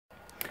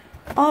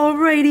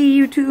Alrighty,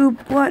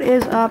 YouTube, what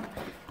is up?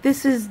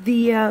 This is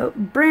the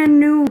brand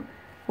new,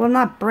 well,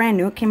 not brand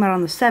new, it came out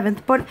on the 7th,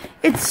 but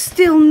it's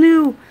still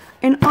new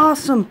and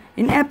awesome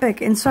and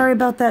epic. And sorry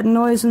about that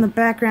noise in the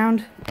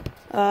background.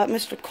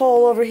 Mr.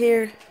 Cole over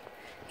here,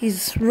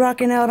 he's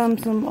rocking out on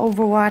some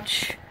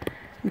Overwatch.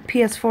 The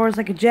PS4 is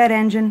like a jet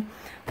engine,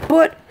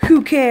 but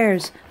who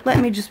cares? Let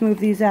me just move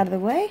these out of the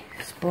way.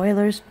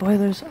 Spoilers,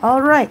 spoilers.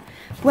 Alright,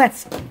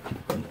 let's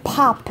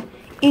pop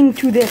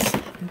into this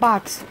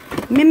box.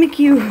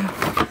 Mimikyu.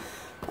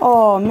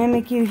 Oh,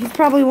 Mimikyu. He's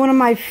probably one of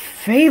my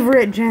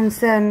favorite Gen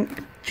 7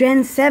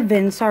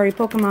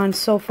 Pokemon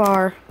so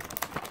far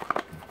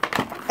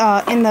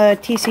in the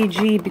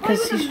TCG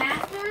because he's...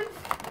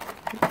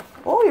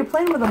 Oh, you're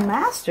playing with a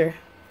master.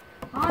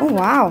 Oh,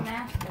 wow.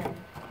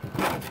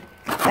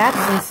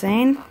 That's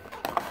insane.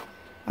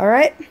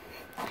 Alright.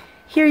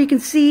 Here you can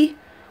see...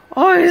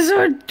 Oh, he's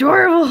so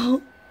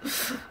adorable.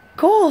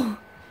 Cole,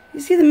 you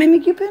see the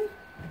Mimikyu pin?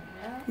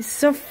 Yeah. He's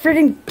so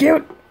freaking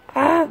cute.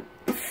 Ah.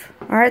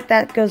 Alright,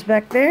 that goes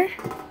back there.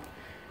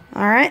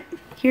 Alright,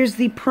 here's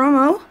the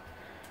promo.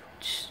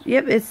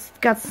 Yep, it's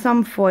got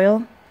some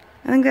foil.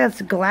 I think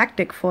that's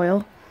galactic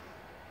foil.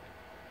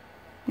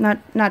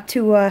 Not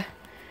too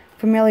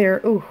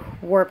familiar. Ooh,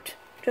 warped.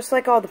 Just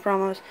like all the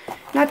promos.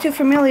 Not too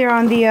familiar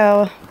on the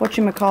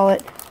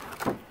whatchamacallit,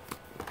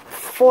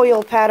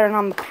 foil pattern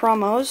on the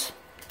promos.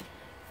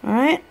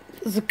 Alright,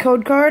 this is a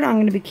code card. I'm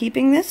going to be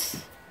keeping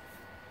this.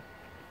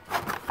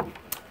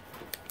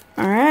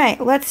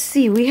 Alright, let's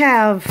see. We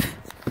have...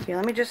 Here,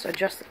 let me just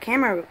adjust the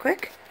camera real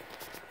quick.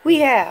 We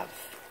have...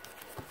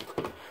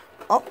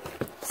 Oh,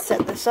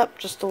 set this up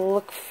just to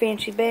look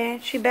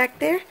fancy-bancy back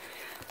there.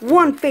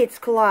 1 Fates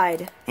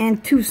Collide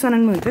and 2 Sun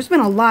and Moon. There's been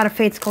a lot of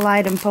Fates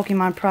Collide in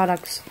Pokemon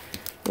products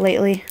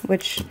lately,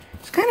 which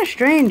is kind of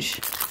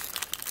strange,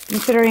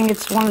 considering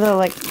it's one of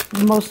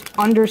the most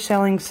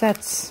underselling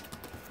sets.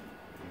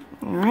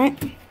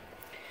 Alright. Let's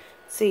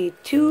see,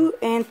 2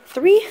 and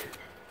 3.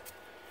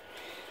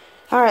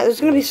 Alright,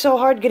 it's going to be so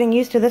hard getting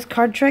used to this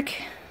card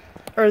trick.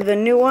 Or the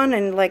new one,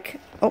 and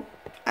oh,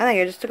 I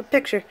think I just took a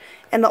picture.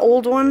 And the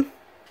old one.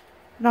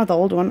 Not the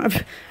old one.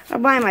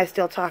 Why am I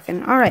still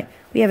talking? Alright,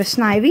 we have a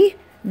Snivy,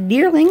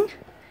 Deerling,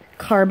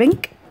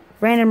 Carbink,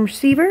 Random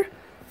Receiver,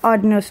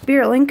 Audino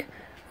Spirit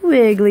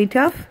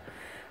Wigglytuff,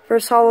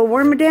 First Hollow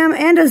Wormadam,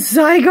 and a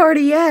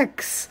Zygarde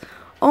EX!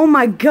 Oh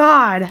my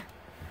god!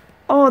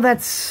 Oh,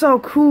 that's so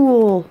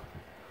cool!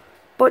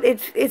 But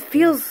it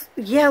feels...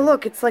 Yeah,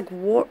 look, it's like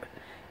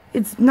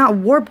it's not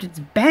warped, it's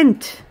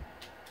bent.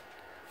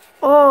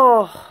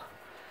 Oh,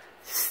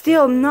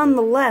 still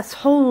nonetheless,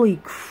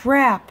 holy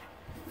crap.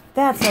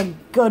 That's a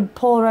good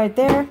pull right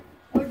there.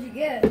 What'd you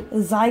get? A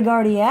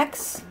Zygarde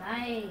EX.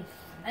 Nice.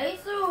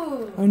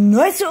 Nice-o.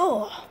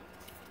 Nice-o.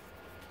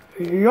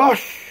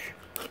 Yosh.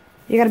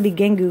 You gotta be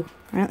Gengu.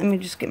 Alright, let me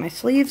just get my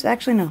sleeves.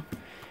 Actually, no.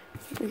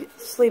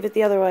 Sleeve it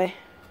the other way.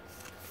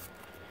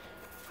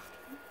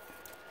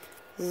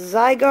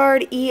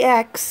 Zygarde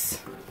EX.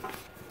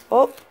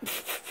 Oh.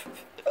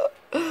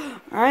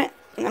 Alright,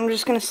 I'm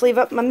just going to sleeve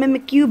up my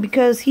Mimikyu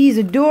because he's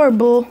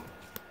adorable.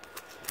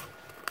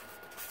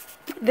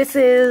 This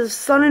is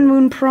Sun and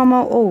Moon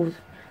promo. Oh,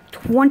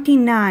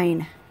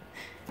 29.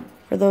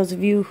 For those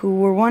of you who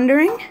were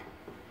wondering.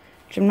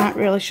 Which I'm not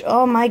really sure.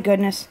 Oh my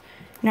goodness.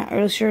 Not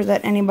really sure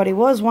that anybody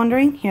was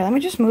wondering. Here, let me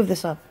just move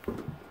this up.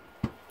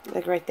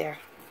 Like right there.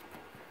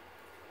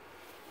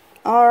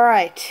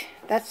 Alright.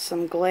 That's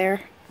some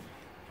glare.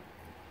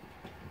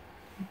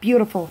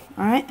 Beautiful.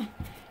 Alright.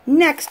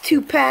 Next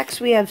 2 packs,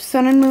 we have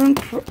Sun and Moon.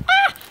 Box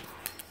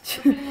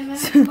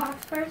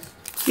first?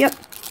 Yep,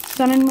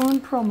 Sun and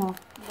Moon promo.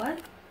 What?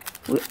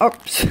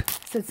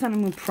 Said Sun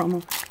and Moon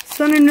promo.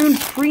 Sun and Moon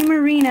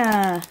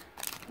Primarina.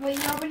 Wait,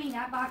 you're opening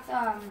that box,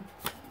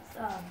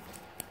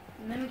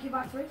 Mimikyu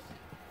box first?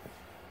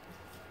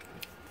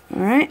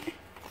 Alright.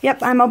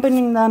 Yep, I'm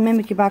opening the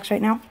Mimikyu box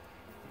right now.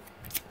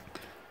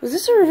 Was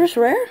this a reverse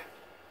rare?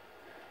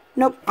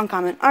 Nope,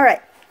 uncommon.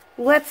 Alright,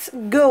 let's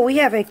go. We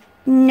have a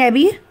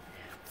Nebby,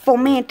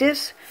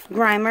 Fomantis,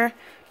 Grimer,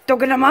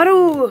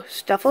 Togedemaru,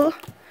 Stuffle,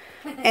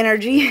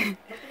 Energy,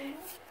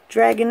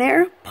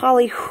 Dragonair,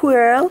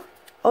 Poliwhirl,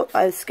 oh,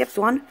 I skipped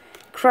one,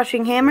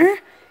 Crushing Hammer,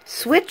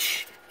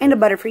 Switch, and a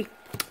Butterfree.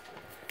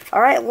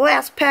 Alright,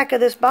 last pack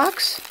of this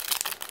box.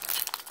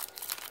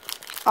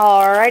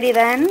 Alrighty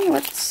then,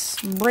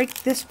 let's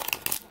break this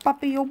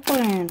puppy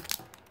open.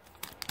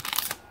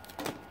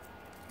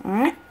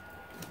 Alright.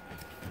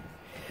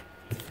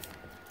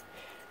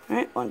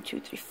 Alright, 1, 2,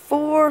 3,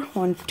 4.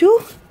 1, 2.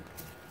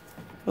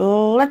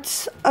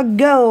 Let's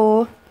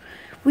go.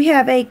 We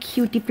have a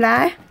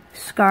Cutiefly,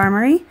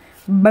 Skarmory,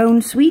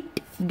 Bone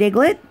Sweet,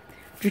 Diglett,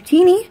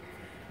 Dratini,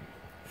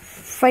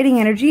 Fighting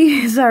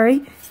Energy,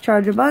 sorry,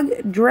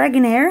 Charjabug,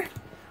 Dragonair,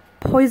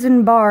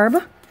 Poison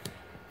Barb,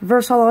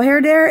 Versatile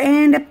Hairdair,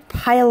 and a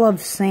Pile of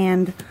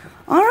Sand.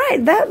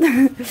 Alright, that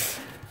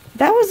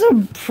was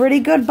a pretty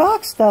good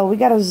box though. We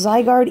got a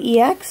Zygarde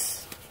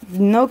EX.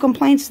 No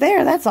complaints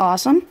there. That's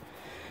awesome.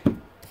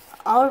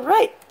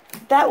 Alright,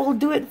 that will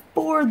do it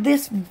for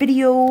this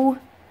video.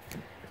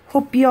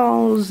 Hope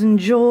y'all's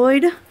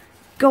enjoyed.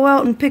 Go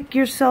out and pick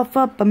yourself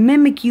up a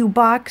Mimikyu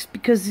box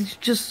because it's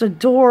just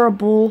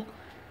adorable.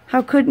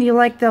 How couldn't you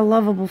like that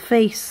lovable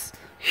face?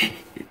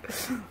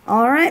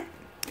 Alright.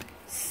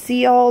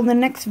 See y'all in the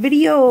next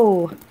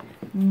video.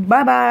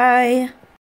 Bye-bye.